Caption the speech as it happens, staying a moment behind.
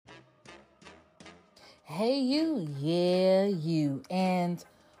Hey you, yeah you, and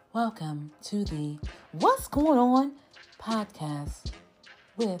welcome to the What's Going On podcast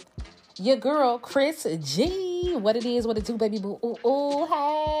with your girl Chris G. What it is, what it do, baby boo. Ooh,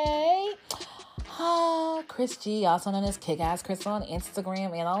 hey. Chris G, also known as Kick-Ass Chris on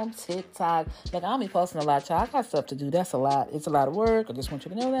Instagram and on TikTok. Look, I'll be posting a lot, y'all. I got stuff to do. That's a lot. It's a lot of work. I just want you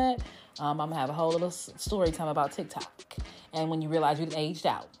to know that. I'm going to have a whole little story time about TikTok. And when you realize you've aged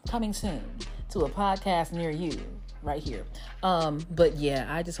out, coming soon to a podcast near you right here. But yeah,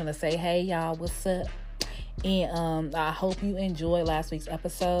 I just want to say, hey, y'all, what's up? And I hope you enjoyed last week's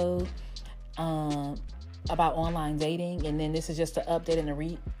episode about online dating, and then this is just an update and a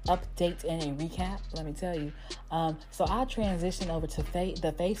recap. Let me tell you. So I transitioned over to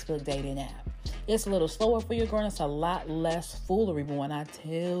the Facebook dating app. It's a little slower for your girl. It's a lot less foolery, but when I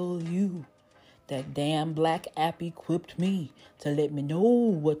tell you, that damn black app equipped me to let me know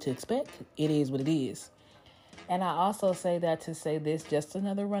what to expect. It is what it is. And I also say that to say this, just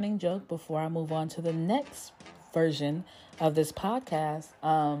another running joke before I move on to the next version of this podcast.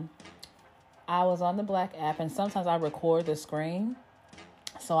 I was on the black app, and sometimes I record the screen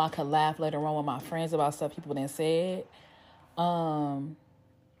so I could laugh later on with my friends about stuff people done said. And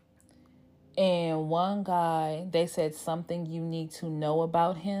one guy, they said something you need to know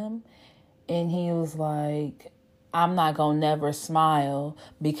about him. And he was like, I'm not going to never smile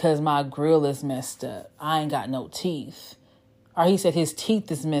because my grill is messed up. I ain't got no teeth. Or he said his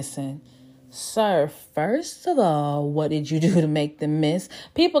teeth is missing. Sir, first of all, what did you do to make them miss?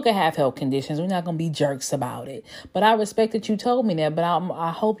 People can have health conditions. We're not going to be jerks about it. But I respect that you told me that. But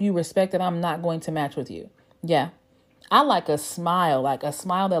I hope you respect that I'm not going to match with you. Yeah. I like a smile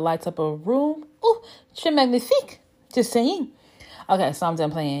that lights up a room. Ooh, c'est magnifique. Just saying. Okay, so I'm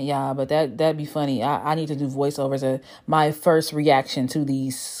done playing, y'all, but that'd be funny. I need to do voiceovers of my first reaction to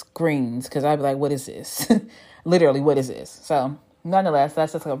these screens, because I'd be like, what is this? Literally, what is this? So, nonetheless,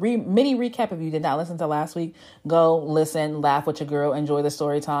 that's just a mini recap. If you did not listen to last week, go listen, laugh with your girl, enjoy the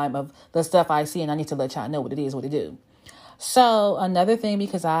story time of the stuff I see, and I need to let y'all know what it is, what it do. So, another thing,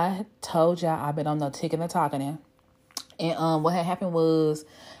 because I told y'all I've been on the tick and the talking, and what had happened was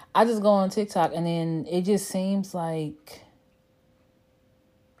I just go on TikTok, and then it just seems like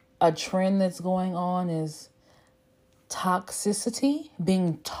a trend that's going on is toxicity.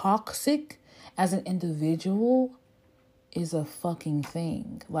 Being toxic as an individual is a fucking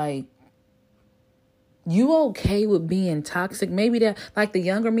thing. Like, you okay with being toxic? Maybe that, like the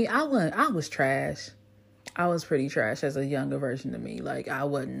younger me, I was trash. I was pretty trash as a younger version of me. Like, I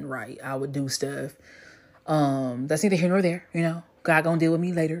wasn't right. I would do stuff. That's neither here nor there, you know. God gonna deal with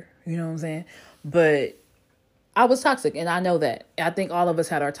me later, you know what I'm saying? But I was toxic, and I know that. I think all of us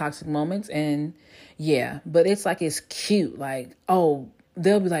had our toxic moments, and yeah, but it's like, it's cute. Like, oh,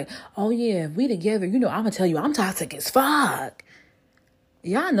 they'll be like, oh yeah, if we together, you know, I'm gonna tell you I'm toxic as fuck.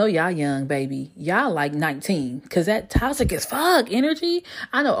 Y'all know y'all young, baby. Y'all like 19, because that toxic as fuck energy,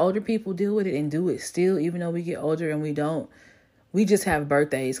 I know older people deal with it and do it still, even though we get older and we don't. We just have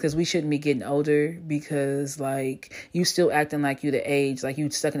birthdays because we shouldn't be getting older, because like you still acting like you the age, like you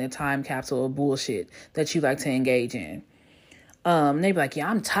stuck in a time capsule of bullshit that you like to engage in. They be like, yeah,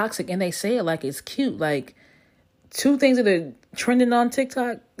 I'm toxic. And they say it like it's cute. Like, two things that are trending on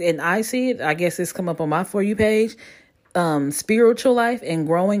TikTok, and I see it, I guess it's come up on my For You page. Spiritual life and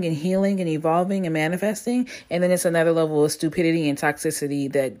growing and healing and evolving and manifesting. And then it's another level of stupidity and toxicity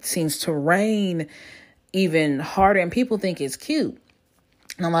that seems to reign even harder, and people think it's cute.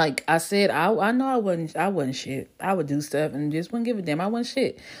 And I'm like, I said, I know I wasn't shit. I would do stuff and just wouldn't give a damn. I wasn't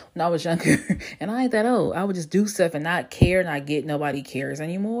shit when I was younger. And I ain't that old. I would just do stuff and not care, and I get nobody cares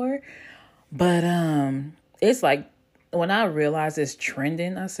anymore. But it's like, when I realized it's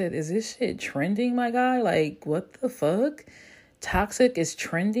trending, I said, is this shit trending, my guy? Like, what the fuck? Toxic is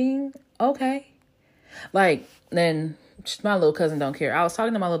trending? Okay. Like, then my little cousin don't care. I was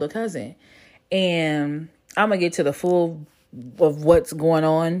talking to my little cousin, and I'm going to get to the full of what's going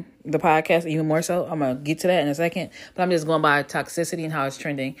on, the podcast, even more so. I'm going to get to that in a second. But I'm just going by toxicity and how it's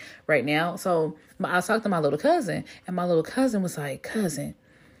trending right now. So I was talking to my little cousin, and my little cousin was like, cousin,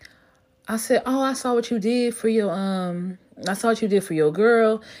 I said, oh, I saw what you did for your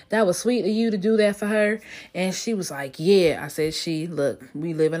girl. That was sweet of you to do that for her. And she was like, yeah. I said, look,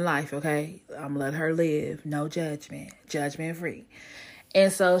 we live in life, okay? I'm let her live. No judgment. Judgment free. And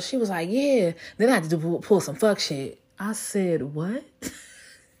so she was like, yeah. Then I had to pull some fuck shit. I said, what?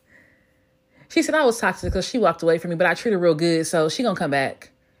 She said I was toxic because she walked away from me, but I treat her real good, so she gonna come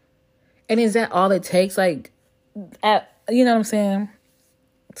back. And is that all it takes? Like, you know what I'm saying?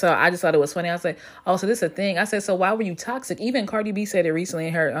 So I just thought it was funny. I was like, oh, so this is a thing. I said, so why were you toxic? Even Cardi B said it recently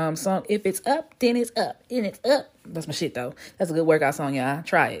in her song, if it's up, then it's up. And it's up. That's my shit, though. That's a good workout song, y'all.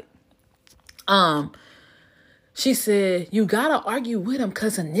 Try it. She said, you gotta argue with him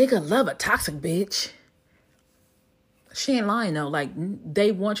because a nigga love a toxic bitch. She ain't lying, though. Like,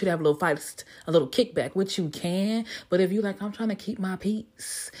 they want you to have a little fight, a little kickback, which you can. But if you like, I'm trying to keep my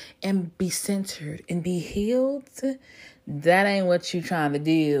peace and be centered and be healed, that ain't what you trying to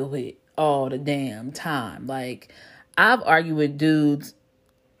deal with all the damn time. Like, I've argued with dudes.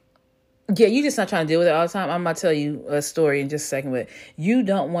 Yeah, you just not trying to deal with it all the time. I'm going to tell you a story in just a second, but you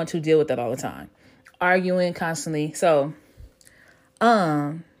don't want to deal with that all the time. Arguing constantly. So,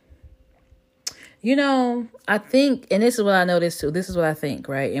 I think, and this is what I noticed too. This is what I think,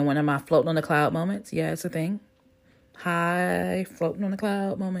 right? In one of my floating on the cloud moments. Yeah, it's a thing. High floating on the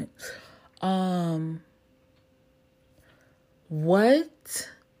cloud moment. What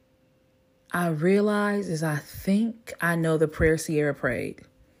I realize is I think I know the prayer Sierra prayed.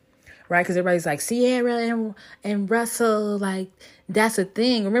 Right? Because everybody's like, Sierra and Russell, like, that's a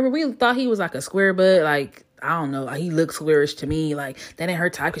thing. Remember, we thought he was like a square butt, like, I don't know, he looked squarish to me, like, that ain't her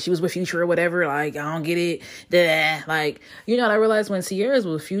type because she was with Future or whatever, like, I don't get it, like, I realized when Sierra's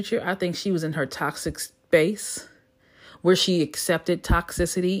with Future, I think she was in her toxic space, where she accepted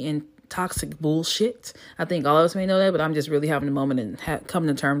toxicity and toxic bullshit. I think all of us may know that, but I'm just really having a moment and coming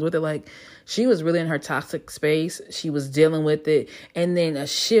to terms with it. Like, she was really in her toxic space. She was dealing with it. And then a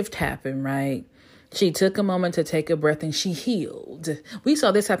shift happened, right? She took a moment to take a breath and she healed. We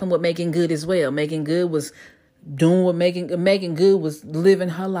saw this happen with Megan Good as well. Megan Good was doing what Megan Good was living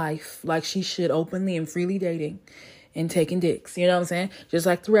her life like she should, openly and freely dating and taking dicks. You know what I'm saying? Just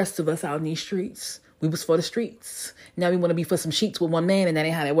like the rest of us out in these streets. We was for the streets. Now we want to be for some sheets with one man, and that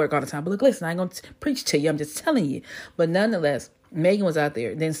ain't how they work all the time. But look, listen, I ain't going to preach to you. I'm just telling you. But nonetheless, Megan was out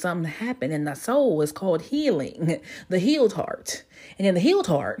there. Then something happened, and the soul was called healing. The healed heart. And in the healed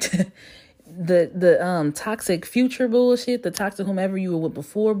heart, the toxic Future bullshit, the toxic whomever you were with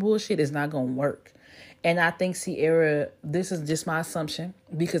before bullshit is not going to work. And I think Sierra, this is just my assumption,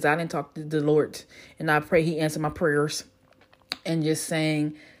 because I didn't talk to the Lord, and I pray he answered my prayers, and just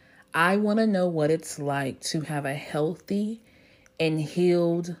saying, I want to know what it's like to have a healthy and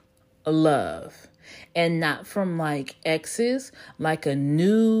healed love, and not from like exes, like a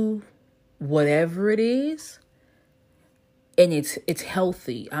new whatever it is. And it's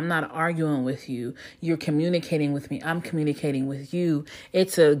healthy. I'm not arguing with you. You're communicating with me. I'm communicating with you.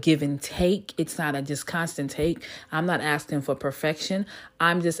 It's a give and take. It's not a just constant take. I'm not asking for perfection.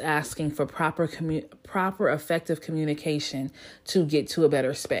 I'm just asking for proper effective communication to get to a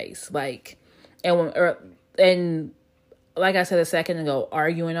better space. Like, and like I said a second ago,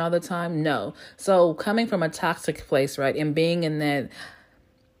 arguing all the time. No. So coming from a toxic place, right, and being in that,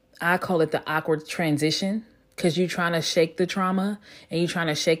 I call it the awkward transition. Because you're trying to shake the trauma and you're trying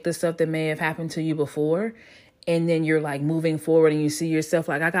to shake the stuff that may have happened to you before. And then you're like moving forward and you see yourself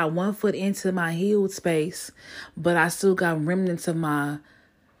like, I got one foot into my healed space, but I still got remnants of my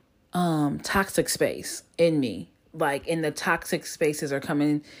toxic space in me. Like, and the toxic spaces are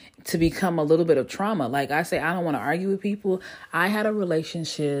coming to become a little bit of trauma. Like I say, I don't want to argue with people. I had a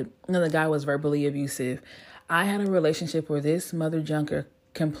relationship, the guy was verbally abusive. I had a relationship where this mother junker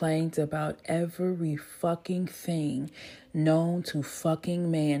complained about every fucking thing known to fucking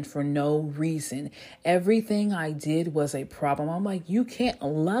man for no reason. Everything I did was a problem. I'm like, you can't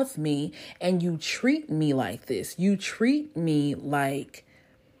love me and you treat me like this. You treat me like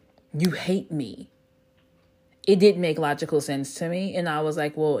you hate me. It didn't make logical sense to me. And I was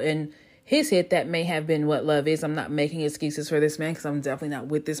like, well, in his head, that may have been what love is. I'm not making excuses for this man because I'm definitely not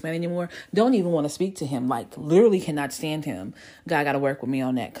with this man anymore. Don't even want to speak to him. Like, literally cannot stand him. God got to work with me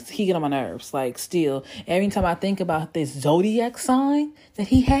on that because he get on my nerves. Like, still, every time I think about this zodiac sign that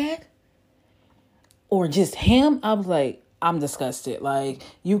he had, or just him, I was like, I'm disgusted. Like,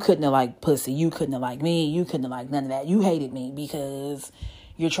 you couldn't have liked pussy. You couldn't have liked me. You couldn't have liked none of that. You hated me because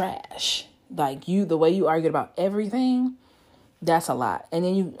you're trash. Like, the way you argued about everything, that's a lot. And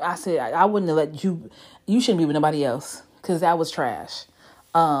then I said, I wouldn't have let you shouldn't be with nobody else because that was trash.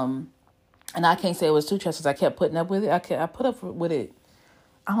 And I can't say it was too trash because I kept putting up with it. I put up with it.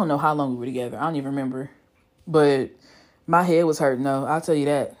 I don't know how long we were together. I don't even remember. But my head was hurting though. I'll tell you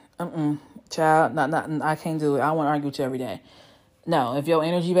that. Child, not, I can't do it. I want to argue with you every day. No, if your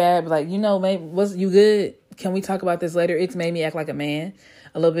energy bad, like, maybe, was you good? Can we talk about this later? It's made me act like a man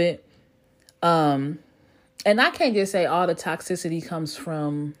a little bit. And I can't just say all the toxicity comes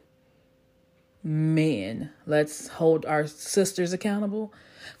from men. Let's hold our sisters accountable.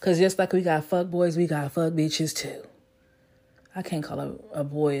 Because just like we got fuck boys, we got fuck bitches too. I can't call a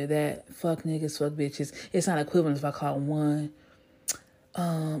boy that. Fuck niggas, fuck bitches. It's not equivalent if I call one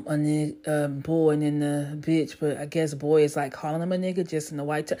a boy and then the bitch, but I guess boy is like calling him a nigga just in the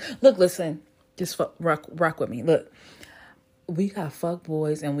white term. Look, listen, just rock with me. Look, we got fuck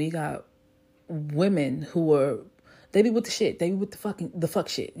boys and we got women who are, they be with the shit. They be with the fuck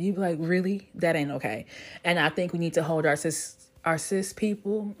shit. You be like, really? That ain't okay. And I think we need to hold our cis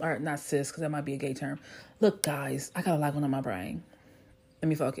people, or not cis, because that might be a gay term. Look, guys, I got a lot going on my brain. Let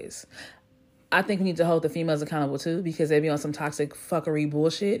me focus. I think we need to hold the females accountable too, because they be on some toxic fuckery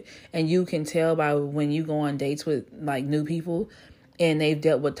bullshit. And you can tell by when you go on dates with like new people and they've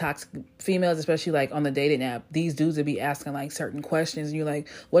dealt with toxic females, especially like on the dating app, these dudes would be asking like certain questions. And you're like,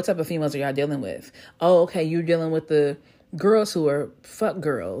 what type of females are y'all dealing with? Oh, okay, you're dealing with the girls who are fuck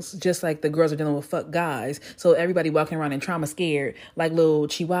girls, just like the girls are dealing with fuck guys. So everybody walking around and trauma scared, like little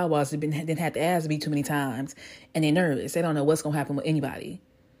chihuahuas that didn't have to ass beat too many times. And they're nervous. They don't know what's going to happen with anybody.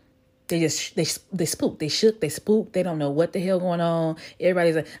 They spook. They shook. They spooked. They don't know what the hell going on.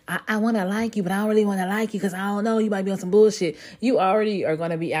 Everybody's like, I want to like you, but I don't really want to like you because I don't know. You might be on some bullshit. You already are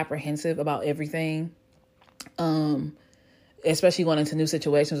going to be apprehensive about everything. Especially going into new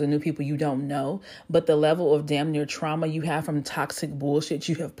situations with new people you don't know. But the level of damn near trauma you have from toxic bullshit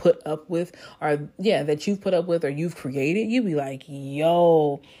you have put up with, or that you've put up with or you've created, you be like,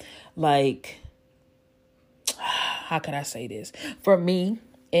 yo, like, how can I say this? For me,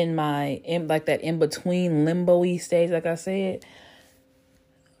 in like that in between limbo-y stage, like I said,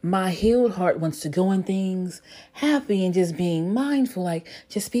 my healed heart wants to go in things happy and just being mindful, like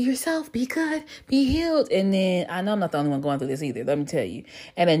just be yourself, be good, be healed. And then I know I'm not the only one going through this either, let me tell you.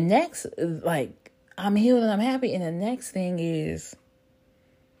 And the next, like, I'm healed and I'm happy. And the next thing is,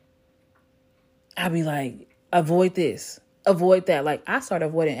 I'll be like, avoid this, avoid that. Like, I started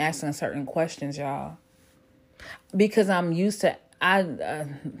avoiding asking certain questions, y'all, because I'm used to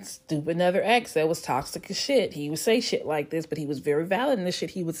stupid another ex that was toxic as shit. He would say shit like this, but he was very valid in the shit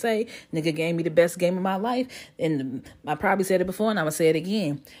he would say. Nigga gave me the best game of my life. And I probably said it before and I'm going to say it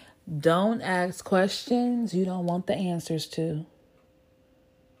again. Don't ask questions you don't want the answers to.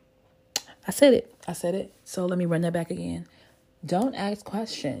 I said it. So let me run that back again. Don't ask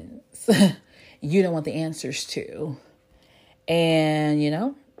questions you don't want the answers to. And, you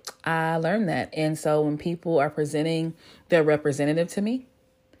know, I learned that. And so when people are presenting their representative to me,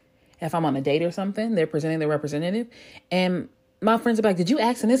 if I'm on a date or something, they're presenting their representative. And my friends are like, did you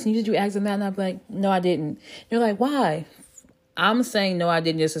ask them this? And did you ask them that? And I'm like, no, I didn't. They're like, why? I'm saying no, I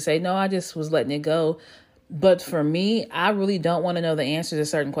didn't, just to say, no, I just was letting it go. But for me, I really don't want to know the answers to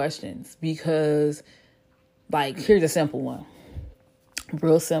certain questions because, like, here's a simple one.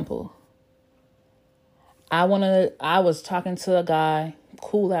 Real simple. I was talking to a guy,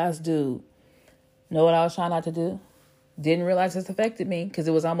 cool ass dude. Know what I was trying not to do? Didn't realize this affected me because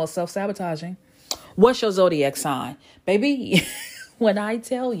it was almost self-sabotaging. What's your zodiac sign? Baby, when I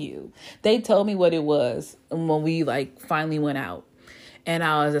tell you, they told me what it was when we like finally went out. And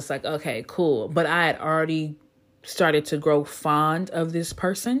I was just like, okay, cool. But I had already started to grow fond of this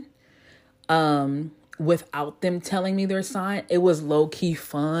person. Without them telling me their sign. It was low-key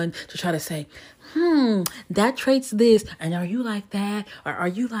fun to try to say, that trait's this, and are you like that? Or are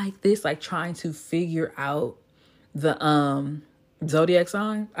you like this? Like trying to figure out the zodiac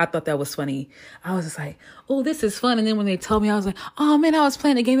sign. I thought that was funny. I was just like, oh, this is fun. And then when they told me, I was like, oh man, I was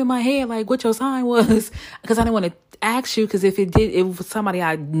playing a game in my head, like what your sign was. Because I didn't want to ask you, because if it was somebody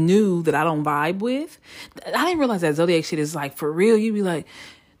I knew that I don't vibe with. I didn't realize that zodiac shit is like for real. You'd be like,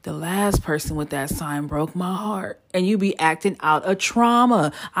 the last person with that sign broke my heart. And you be acting out of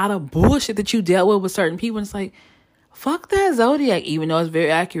trauma, out of bullshit that you dealt with certain people. And it's like, fuck that zodiac, even though it's very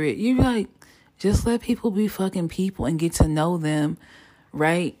accurate. You be like, just let people be fucking people and get to know them,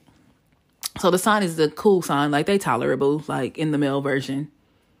 right? So the sign is the cool sign. Like, they tolerable, like in the male version.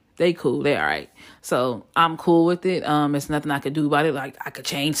 They cool. They all right. So I'm cool with it. It's nothing I could do about it. Like, I could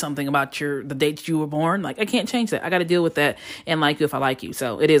change something about the date that you were born. Like, I can't change that. I got to deal with that and like you if I like you.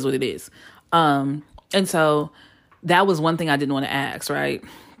 So it is what it is. And so that was one thing I didn't want to ask, right?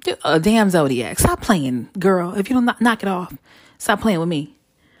 A damn zodiac. Stop playing, girl. If you don't knock it off, stop playing with me.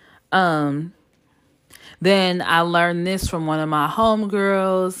 Then I learned this from one of my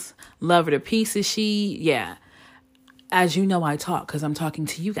homegirls. Love her to pieces. Yeah. As you know, I talk because I'm talking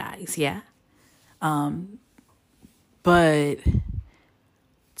to you guys, yeah? But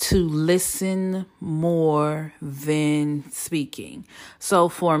to listen more than speaking. So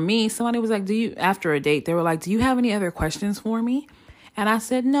for me, somebody was like, after a date, they were like, do you have any other questions for me? And I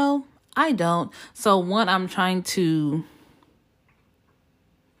said, no, I don't. So one, I'm trying to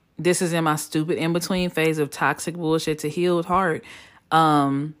this is in my stupid in-between phase of toxic bullshit to healed heart.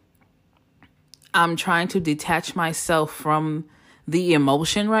 I'm trying to detach myself from the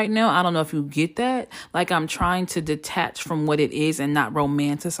emotion right now. I don't know if you get that. Like, I'm trying to detach from what it is and not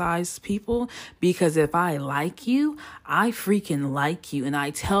romanticize people, because if I like you, I freaking like you, and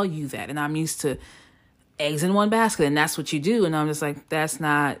I tell you that, and I'm used to eggs in one basket, and that's what you do. And I'm just like, that's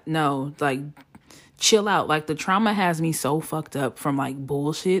not, no, like, chill out. Like, the trauma has me so fucked up from like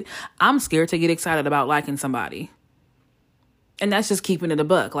bullshit. I'm scared to get excited about liking somebody. And that's just keeping it a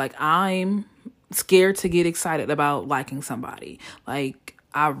buck. Like, I'm scared to get excited about liking somebody. Like,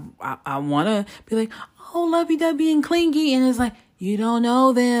 I want to be like, oh, lovey-dovey and clingy. And it's like, you don't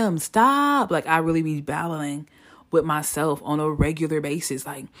know them. Stop. Like, I really be battling with myself on a regular basis.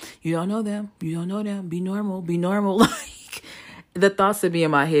 Like, you don't know them. You don't know them. Be normal. Be normal. Like, the thoughts that be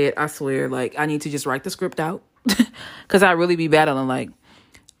in my head, I swear, like, I need to just write the script out. Because I really be battling, like,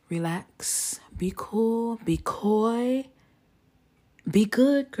 relax. Be cool. Be coy. Be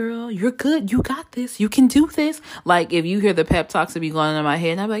good, girl. You're good. You got this. You can do this. Like, if you hear the pep talks that be going on in my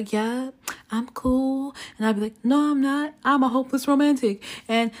head, and I'm like, yeah, I'm cool. And I'd be like, no, I'm not. I'm a hopeless romantic.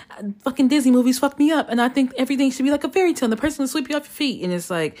 And fucking Disney movies fuck me up. And I think everything should be like a fairy tale. And the person will sweep you off your feet. And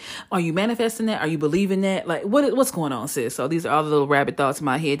it's like, are you manifesting that? Are you believing that? Like, what's going on, sis? So these are all the little rabbit thoughts in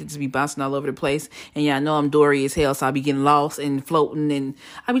my head that just be bouncing all over the place. And yeah, I know I'm Dory as hell. So I be getting lost and floating. And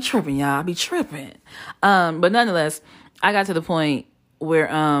I be tripping, y'all. I be tripping. But nonetheless, I got to the point where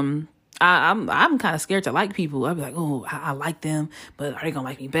I'm kind of scared to like people. I'd be like, oh, I like them, but are they gonna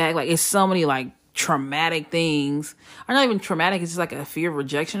like me back? Like, it's so many like traumatic things. Or not even traumatic, it's just like a fear of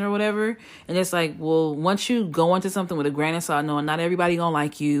rejection or whatever. And it's like, well, once you go into something with a grain of salt, knowing not everybody gonna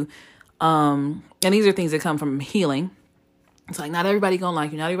like you, and these are things that come from healing. It's like, not everybody gonna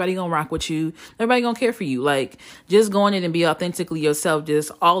like you, not everybody gonna rock with you, not everybody gonna care for you. Like, just go in it and be authentically yourself, just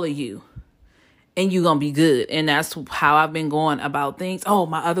all of you. And you're going to be good. And that's how I've been going about things. Oh,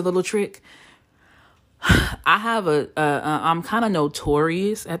 my other little trick. I have I'm kind of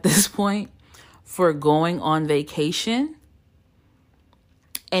notorious at this point for going on vacation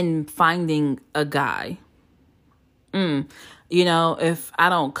and finding a guy. You know, if I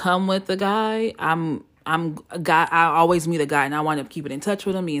don't come with the guy, I'm a guy. I always meet a guy and I wind up keeping in touch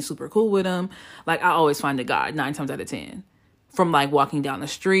with him, being super cool with him. Like, I always find a guy 9 times out of 10. From like walking down the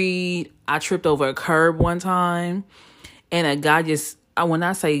street, I tripped over a curb one time, and a guy just, when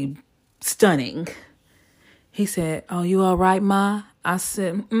I say stunning, he said, "Oh, you all right, Ma?" I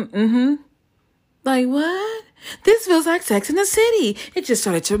said, mm-hmm. Like, what? This feels like Sex in the City. It just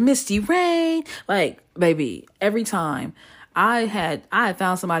started to misty rain. Like, baby, every time I had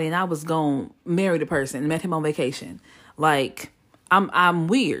found somebody and I was going to marry the person and met him on vacation. Like, I'm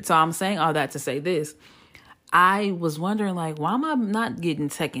weird. So I'm saying all that to say this. I was wondering, like, why am I not getting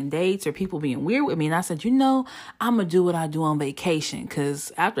second dates or people being weird with me? And I said, I'm going to do what I do on vacation.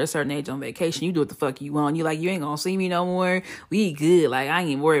 Because after a certain age on vacation, you do what the fuck you want. You like, you ain't going to see me no more. We good. Like, I ain't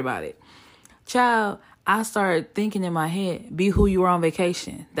even worried about it. Child, I started thinking in my head, be who you are on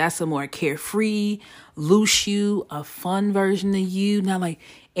vacation. That's a more carefree, loose you, a fun version of you. Not like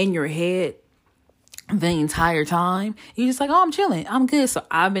in your head the entire time. You're just like, oh, I'm chilling. I'm good. So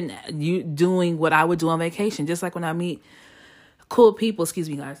I've been doing what I would do on vacation. Just like when I meet cool people, excuse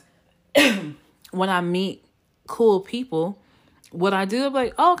me, guys. When I meet cool people, what I do, I'm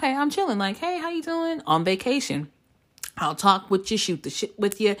like, oh, okay, I'm chilling. Like, hey, how you doing? On vacation. I'll talk with you, shoot the shit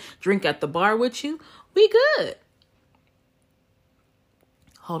with you, drink at the bar with you. We good.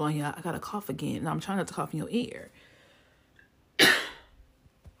 Hold on, y'all. I got to cough again. And I'm trying not to cough in your ear.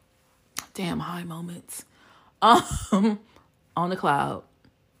 Damn high moments. On the cloud.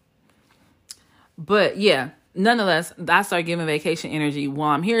 But yeah, nonetheless, I started giving vacation energy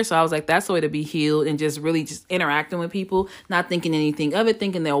while I'm here. So I was like, that's the way to be healed, and just really just interacting with people, not thinking anything of it,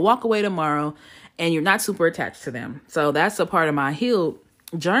 thinking they'll walk away tomorrow and you're not super attached to them. So that's a part of my healed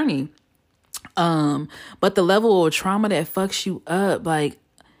journey. But the level of trauma that fucks you up, like,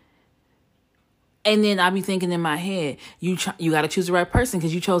 and then I be thinking in my head, you got to choose the right person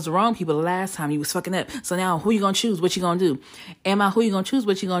because you chose the wrong people the last time. You was fucking up. So now who you going to choose? What you going to do? Who you going to choose?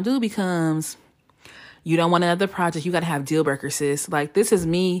 What you going to do? Becomes you don't want another project. You got to have deal breakers, sis. Like, this is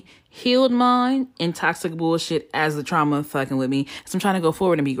me, healed mind, and toxic bullshit as the trauma fucking with me. So I'm trying to go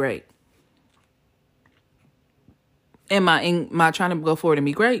forward and be great. Am I trying to go forward and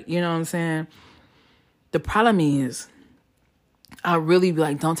be great? You know what I'm saying? The problem is, I really be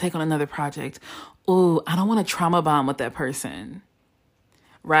like, don't take on another project. Ooh, I don't want to trauma bond with that person.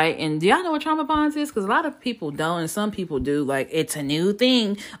 Right? And do y'all know what trauma bonds is? Because a lot of people don't, and some people do. Like, it's a new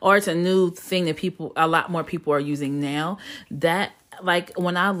thing, or it's a new thing that a lot more people are using now. That like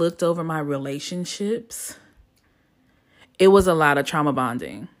when I looked over my relationships, it was a lot of trauma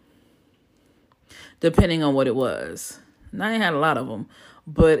bonding, depending on what it was. And I ain't had a lot of them,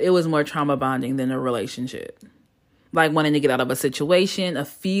 but it was more trauma bonding than a relationship. Like wanting to get out of a situation, a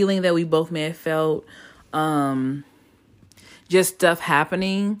feeling that we both may have felt, just stuff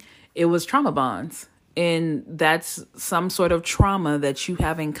happening. It was trauma bonds. And that's some sort of trauma that you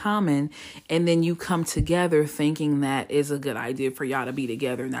have in common. And then you come together thinking that is a good idea for y'all to be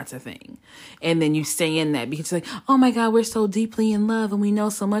together. And that's a thing. And then you stay in that because you're like, oh my God, we're so deeply in love and we know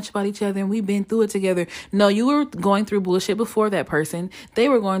so much about each other and we've been through it together. No, you were going through bullshit before that person. They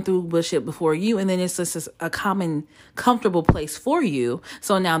were going through bullshit before you. And then it's just a common, comfortable place for you.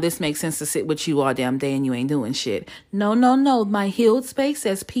 So now this makes sense to sit with you all damn day and you ain't doing shit. No. My healed space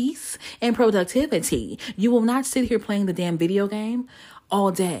says peace and productivity. You will not sit here playing the damn video game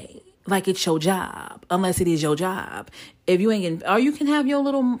all day like it's your job, unless it is your job. If you ain't getting, or you can have your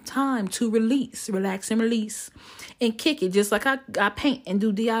little time to relax and release and kick it. Just like I paint and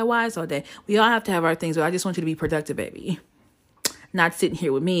do DIYs all day. We all have to have our things, but I just want you to be productive, baby. Not sitting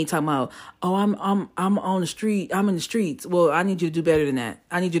here with me talking about, oh, I'm on the street. I'm in the streets. Well, I need you to do better than that.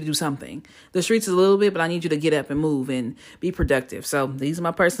 I need you to do something. The streets is a little bit, but I need you to get up and move and be productive. So these are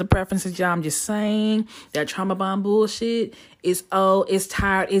my personal preferences, y'all. I'm just saying that trauma bond bullshit is old, it's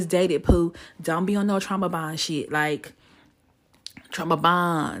tired, it's dated, poo. Don't be on no trauma bond shit. Like, trauma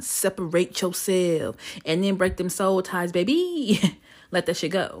bonds, separate yourself and then break them soul ties, baby. Let that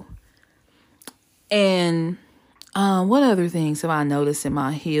shit go. And what other things have I noticed in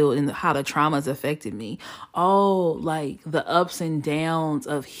my heal and how the trauma's affected me? Oh, like the ups and downs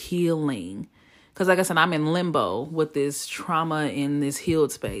of healing. Because like I said, I'm in limbo with this trauma in this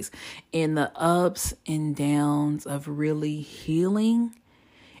healed space. In the ups and downs of really healing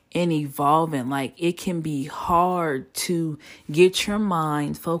and evolving. Like it can be hard to get your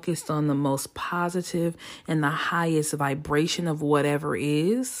mind focused on the most positive and the highest vibration of whatever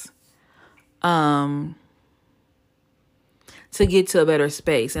is. To get to a better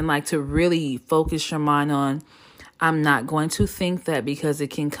space and like to really focus your mind on, I'm not going to think that because it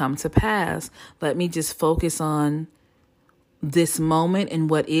can come to pass. Let me just focus on this moment and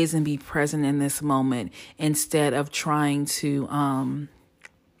what is and be present in this moment instead of trying to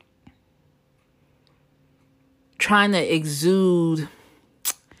exude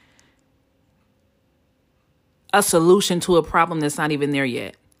a solution to a problem that's not even there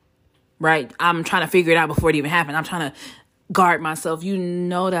yet. Right? I'm trying to figure it out before it even happened. I'm trying to guard myself. You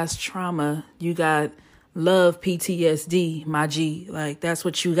know that's trauma. You got love PTSD, my G. Like that's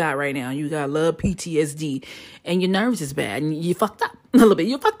what you got right now. You got love PTSD and your nerves is bad and you fucked up a little bit.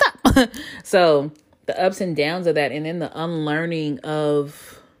 You fucked up. So the ups and downs of that and then the unlearning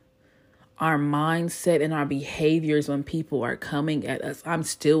of our mindset and our behaviors when people are coming at us. I'm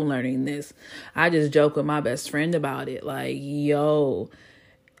still learning this. I just joke with my best friend about it. Like, yo,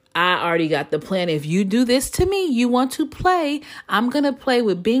 I already got the plan. If you do this to me, you want to play, I'm going to play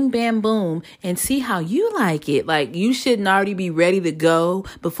with bing, bam, boom and see how you like it. Like you shouldn't already be ready to go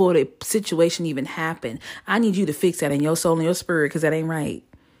before the situation even happened. I need you to fix that in your soul and your spirit because that ain't right.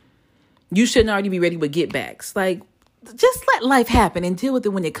 You shouldn't already be ready with get backs. Like just let life happen and deal with it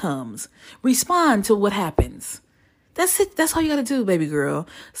when it comes. Respond to what happens. That's it. That's all you got to do, baby girl.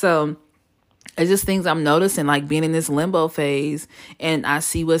 So it's just things I'm noticing, like being in this limbo phase. And I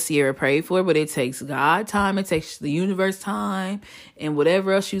see what Sierra prayed for, but it takes God time. It takes the universe time and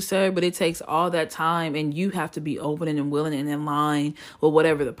whatever else you serve. But it takes all that time. And you have to be open and willing and in line with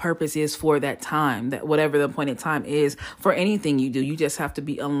whatever the purpose is for that time, that whatever the appointed time is for anything you do. You just have to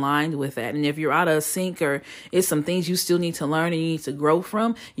be aligned with that. And if you're out of sync or it's some things you still need to learn and you need to grow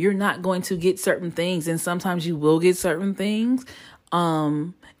from, you're not going to get certain things. And sometimes you will get certain things.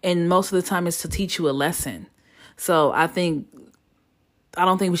 And most of the time it's to teach you a lesson. So I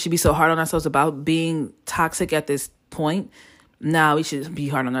don't think we should be so hard on ourselves about being toxic at this point. Nah, we should be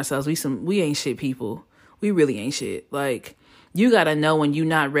hard on ourselves. We ain't shit people. We really ain't shit. Like you got to know when you're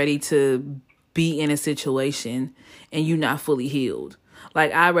not ready to be in a situation and you're not fully healed.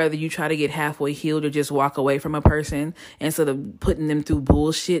 Like, I'd rather you try to get halfway healed or just walk away from a person instead of putting them through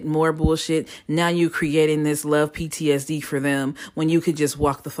bullshit, more bullshit. Now you're creating this love PTSD for them when you could just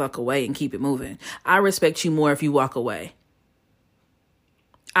walk the fuck away and keep it moving. I respect you more if you walk away.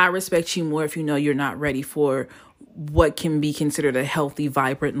 I respect you more if you know you're not ready for what can be considered a healthy,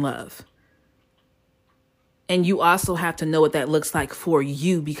 vibrant love. And you also have to know what that looks like for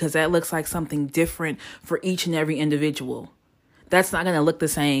you because that looks like something different for each and every individual. That's not going to look the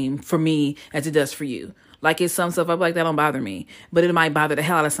same for me as it does for you. Like, it's some stuff I'm like, that don't bother me, but it might bother the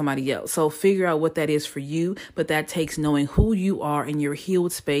hell out of somebody else. So figure out what that is for you. But that takes knowing who you are in your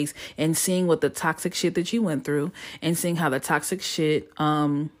healed space and seeing what the toxic shit that you went through and seeing how the toxic shit,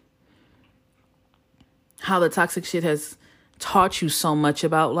 has taught you so much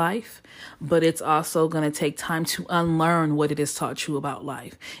about life. But it's also going to take time to unlearn what it has taught you about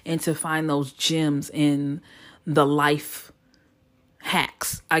life and to find those gems in the life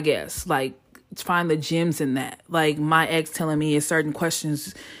hacks, I guess. Like, find the gems in that. Like, my ex telling me is certain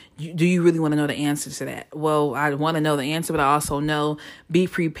questions, do you really want to know the answer to that? Well, I want to know the answer, but I also know, be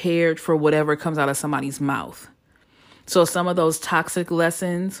prepared for whatever comes out of somebody's mouth. So some of those toxic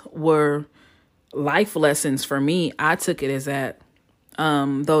lessons were life lessons for me. I took it as that.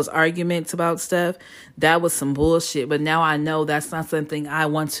 Those arguments about stuff, that was some bullshit. But now I know that's not something I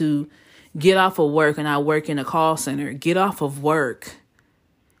want to get off of work, and I work in a call center. Get off of work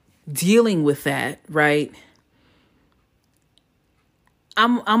dealing with that, right?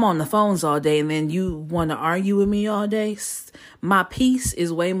 I'm on the phones all day, and then you want to argue with me all day. My peace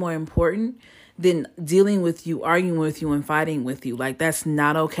is way more important than dealing with you, arguing with you, and fighting with you. Like, that's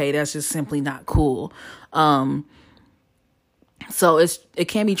not okay. That's just simply not cool. So it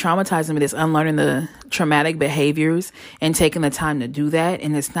can be traumatizing, but it's unlearning the traumatic behaviors and taking the time to do that.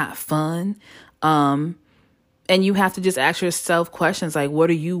 And it's not fun. And you have to just ask yourself questions like, what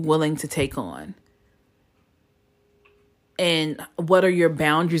are you willing to take on? And what are your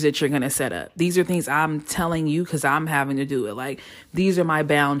boundaries that you're going to set up? These are things I'm telling you because I'm having to do it. Like, these are my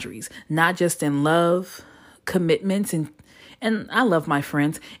boundaries, not just in love, commitments, and I love my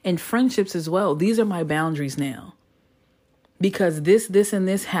friends and friendships as well. These are my boundaries now. Because this, and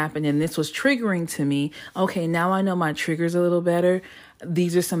this happened, and this was triggering to me. Okay, now I know my triggers a little better.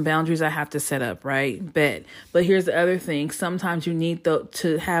 These are some boundaries I have to set up, right? But here's the other thing. Sometimes you need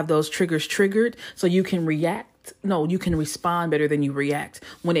to have those triggers triggered so you can react. No, you can respond better than you react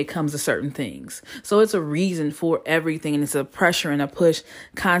when it comes to certain things. So it's a reason for everything, and it's a pressure and a push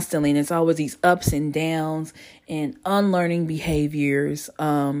constantly. And it's always these ups and downs and unlearning behaviors.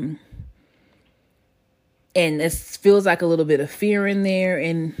 And it feels like a little bit of fear in there,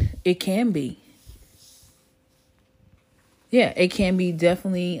 and it can be. Yeah, it can be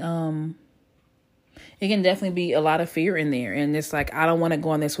definitely, it can definitely be a lot of fear in there. And it's like, I don't want to go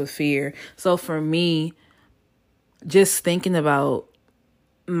on this with fear. So for me, just thinking about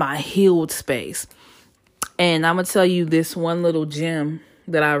my healed space, and I'm going to tell you this one little gem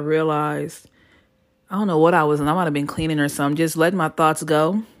that I realized. I don't know what I was in. I might have been cleaning or something, just letting my thoughts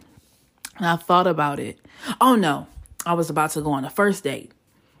go. And I thought about it. Oh, no, I was about to go on a first date.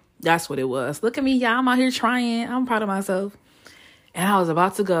 That's what it was. Look at me, y'all. I'm out here trying. I'm proud of myself. And I was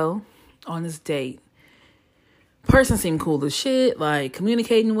about to go on this date. Person seemed cool as shit, like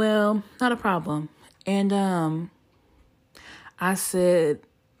communicating well, not a problem. And I said,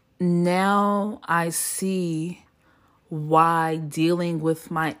 now I see why dealing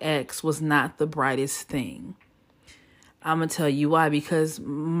with my ex was not the brightest thing. I'm going to tell you why. Because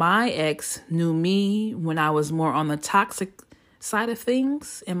my ex knew me when I was more on the toxic side of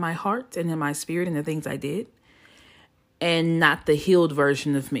things in my heart and in my spirit and the things I did. And not the healed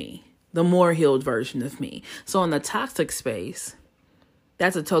version of me. The more healed version of me. So in the toxic space,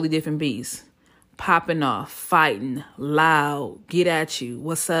 that's a totally different beast. Popping off, fighting, loud, get at you.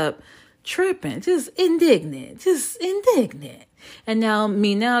 What's up? Tripping, just indignant. And now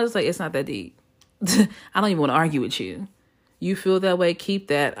it's like, it's not that deep. I don't even want to argue with you. You feel that way, keep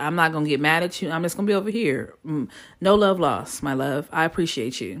that. I'm not going to get mad at you. I'm just going to be over here. No love lost, my love. I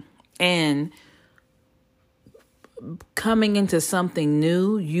appreciate you. And coming into something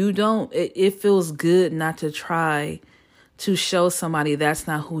new, it feels good not to try to show somebody that's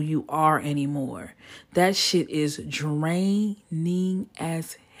not who you are anymore. That shit is draining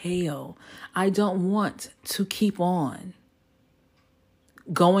as hell. I don't want to keep on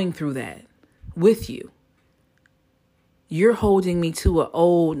going through that with you. You're holding me to an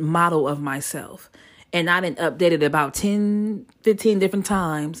old model of myself. And I done updated about 10, 15 different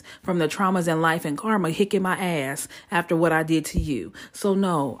times from the traumas in life and karma kicking my ass after what I did to you. So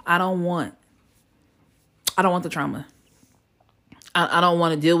no, I don't want the trauma. I don't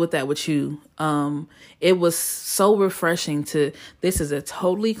want to deal with that with you. It was so refreshing this is a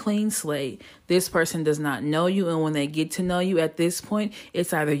totally clean slate. This person does not know you. And when they get to know you at this point,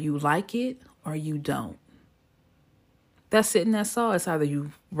 it's either you like it or you don't. That's it and that's all. It's either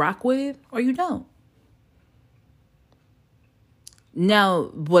you rock with it or you don't. Now,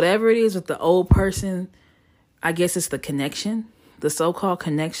 whatever it is with the old person, I guess it's the connection, the so-called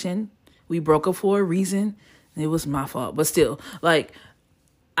connection. We broke up for a reason. It was my fault. But still, like,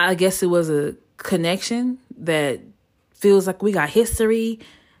 I guess it was a connection that feels like we got history,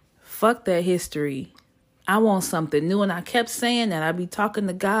 fuck that history. I want something new. And I kept saying that. I'd be talking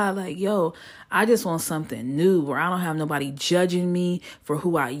to God like, yo, I just want something new where I don't have nobody judging me for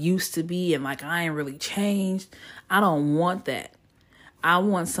who I used to be and like I ain't really changed. I don't want that. I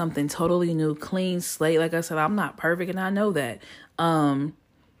want something totally new, clean slate. Like I said, I'm not perfect and I know that.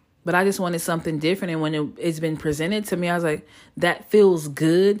 But I just wanted something different. And when it's been presented to me, I was like, that feels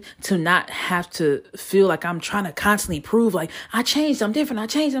good to not have to feel like I'm trying to constantly prove like I changed, I'm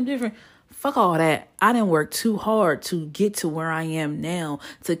different. Fuck all that. I didn't work too hard to get to where I am now,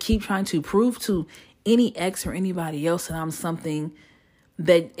 to keep trying to prove to any ex or anybody else that I'm something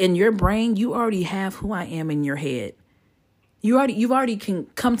that in your brain, you already have who I am in your head. You've already can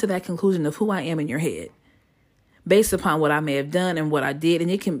come to that conclusion of who I am in your head based upon what I may have done and what I did.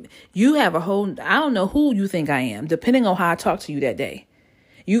 And you have a whole, I don't know who you think I am, depending on how I talk to you that day.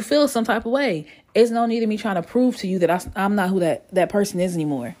 You feel some type of way. It's no need of me trying to prove to you that I'm not who that person is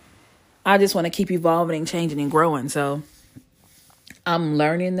anymore. I just want to keep evolving and changing and growing. So I'm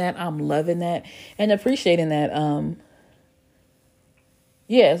learning that. I'm loving that and appreciating that.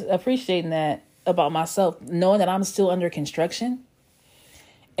 Appreciating that about myself, knowing that I'm still under construction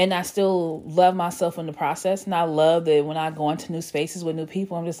and I still love myself in the process. And I love that when I go into new spaces with new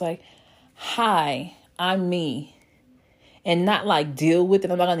people, I'm just like, hi, I'm me. And not like deal with it.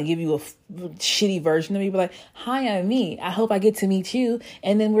 I'm not going to give you a shitty version of me, but like, hi, I'm me. I hope I get to meet you.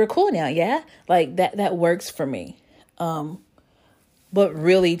 And then we're cool now. Yeah. Like that works for me. But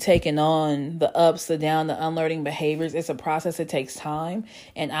really taking on the ups, the down, the unlearning behaviors, it's a process. It takes time.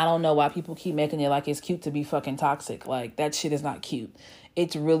 And I don't know why people keep making it like it's cute to be fucking toxic. Like that shit is not cute.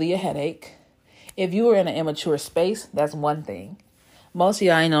 It's really a headache. If you were in an immature space, that's one thing. Most of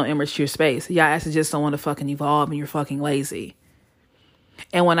y'all ain't no immature space. Y'all actually just don't want to fucking evolve and you're fucking lazy.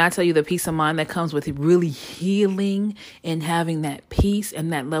 And when I tell you the peace of mind that comes with really healing and having that peace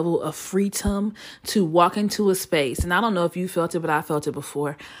and that level of freedom to walk into a space. And I don't know if you felt it, but I felt it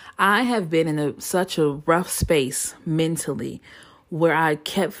before. I have been in such a rough space mentally where I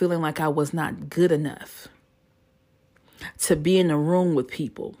kept feeling like I was not good enough to be in a room with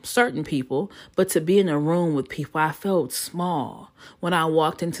people, certain people, but to be in a room with people, I felt small when I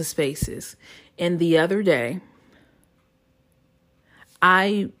walked into spaces. And the other day,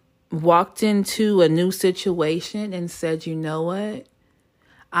 I walked into a new situation and said, you know what?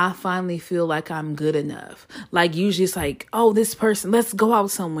 I finally feel like I'm good enough. Like usually it's like, oh, this person, let's go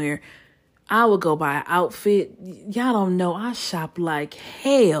out somewhere. I would go buy an outfit. Y'all don't know. I shop like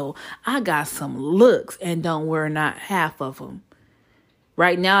hell. I got some looks and don't wear not half of them.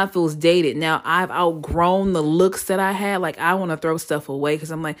 Right now, it feels dated. Now, I've outgrown the looks that I had. Like, I want to throw stuff away because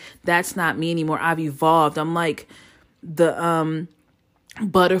I'm like, that's not me anymore. I've evolved. I'm like the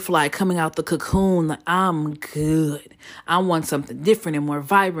butterfly coming out the cocoon. Like, I'm good. I want something different and more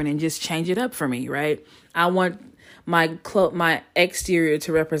vibrant and just change it up for me, right? I want my exterior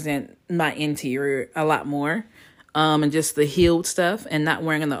to represent my interior a lot more, and just the healed stuff and not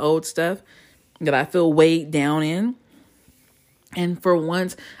wearing the old stuff that I feel weighed down in. And for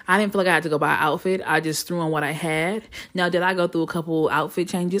once, I didn't feel like I had to go buy an outfit. I just threw on what I had. Now, did I go through a couple outfit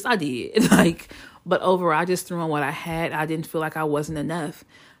changes? I did. But overall, I just threw on what I had. I didn't feel like I wasn't enough.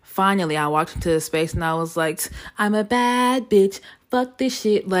 Finally, I walked into the space and I was like, I'm a bad bitch. Fuck this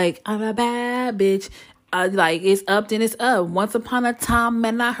shit. Like, I'm a bad bitch. Like, it's up, then it's up. Once upon a time,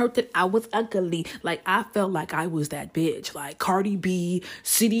 man, I heard that I was ugly. Like, I felt like I was that bitch. Like, Cardi B,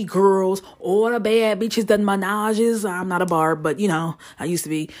 City Girls, all the bad bitches, the Menages. I'm not a barb, but, I used to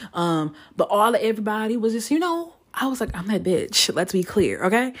be. But everybody was just, I was like, I'm that bitch. Let's be clear,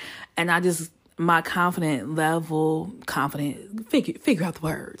 okay? And my confidence level, figure out the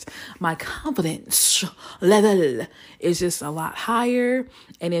words. My confidence level is just a lot higher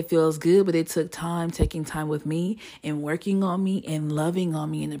and it feels good, but it took time, taking time with me and working on me and loving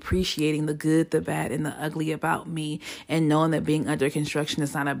on me and appreciating the good, the bad, and the ugly about me and knowing that being under construction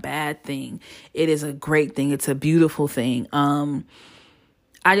is not a bad thing. It is a great thing. It's a beautiful thing.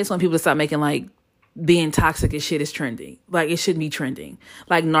 I just want people to stop making like being toxic and shit is trending. Like, it shouldn't be trending.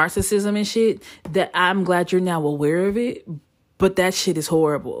 Like, narcissism and shit, that I'm glad you're now aware of it, but that shit is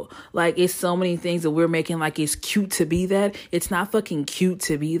horrible. Like, it's so many things that we're making like it's cute to be that. It's not fucking cute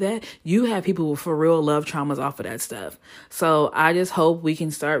to be that. You have people with for real love traumas off of that stuff. So I just hope we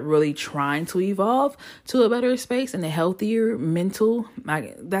can start really trying to evolve to a better space and a healthier mental,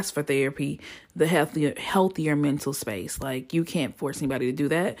 that's for therapy, the healthier mental space. Like, you can't force anybody to do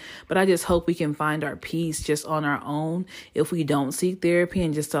that. But I just hope we can find our peace just on our own if we don't seek therapy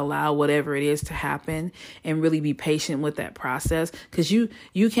and just allow whatever it is to happen and really be patient with that process. Because you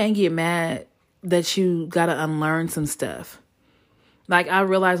can't get mad that you got to unlearn some stuff. Like, I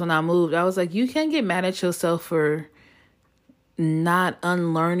realized when I moved, I was like, you can't get mad at yourself for not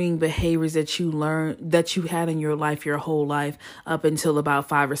unlearning behaviors that you had in your life, your whole life, up until about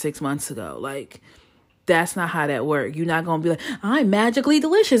 5 or 6 months ago. Like, that's not how that works. You're not going to be like, I'm magically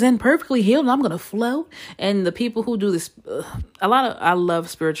delicious and perfectly healed and I'm going to float. And the people who do this, I love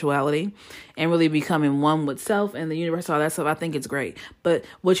spirituality and really becoming one with self and the universe, all that stuff. I think it's great. But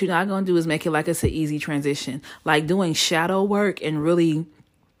what you're not going to do is make it like it's an easy transition. Like doing shadow work and really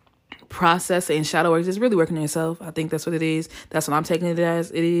processing shadow work is really working on yourself. I think that's what it is. That's what I'm taking it as.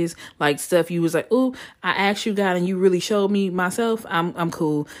 It is like stuff you was like, oh, I asked you God and you really showed me myself. I'm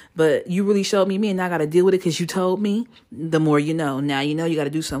cool. But you really showed me and I got to deal with it because you told me. The more you know. Now you know you got to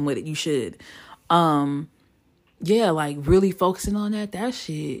do something with it. You should. Yeah, like really focusing on that. That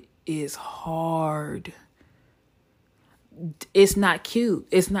shit is hard. It's not cute.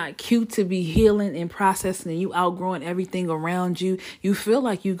 It's not cute to be healing and processing and you outgrowing everything around you. You feel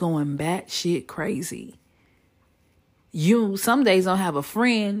like you going batshit crazy. You some days don't have a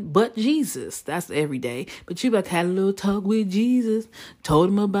friend but Jesus. That's every day. But you about to have a little talk with Jesus. Told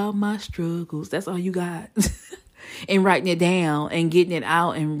him about my struggles. That's all you got. And writing it down and getting it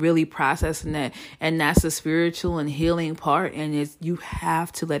out and really processing that. And that's the spiritual and healing part. And you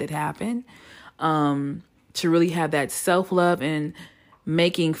have to let it happen. To really have that self-love and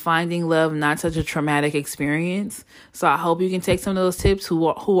finding love not such a traumatic experience. So I hope you can take some of those tips.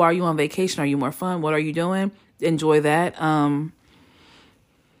 Who are you on vacation? Are you more fun? What are you doing? Enjoy that.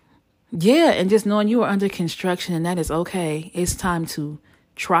 Yeah, and just knowing you are under construction and that is okay. It's time to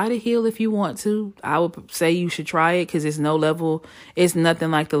try to heal if you want to. I would say you should try it because it's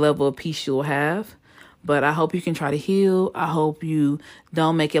nothing like the level of peace you'll have. But I hope you can try to heal. I hope you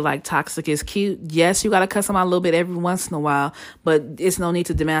don't make it like toxic is cute. Yes, you got to cuss them out a little bit every once in a while, but it's no need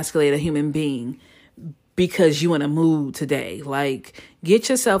to demasculate a human being because you in a mood today. Like, get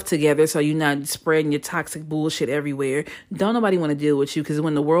yourself together so you're not spreading your toxic bullshit everywhere. Don't nobody want to deal with you because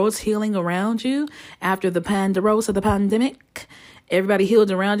when the world's healing around you after the pandemic, everybody healed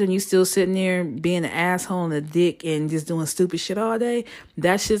around you and you still sitting there being an asshole and a dick and just doing stupid shit all day,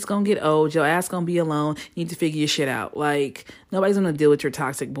 that shit's gonna get old. Your ass gonna be alone. You need to figure your shit out. Like, nobody's gonna deal with your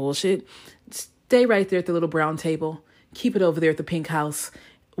toxic bullshit. Stay right there at the little brown table. Keep it over there at the pink house.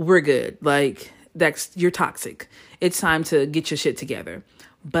 We're good. Like, you're toxic. It's time to get your shit together.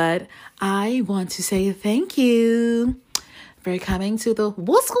 But I want to say thank you for coming to the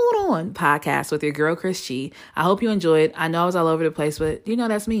What's Going On podcast with your girl, Chris G. I hope you enjoyed. I know I was all over the place, but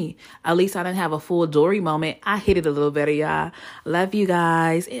that's me. At least I didn't have a full Dory moment. I hit it a little better, y'all. Love you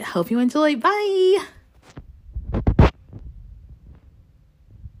guys. I hope you enjoyed. Bye.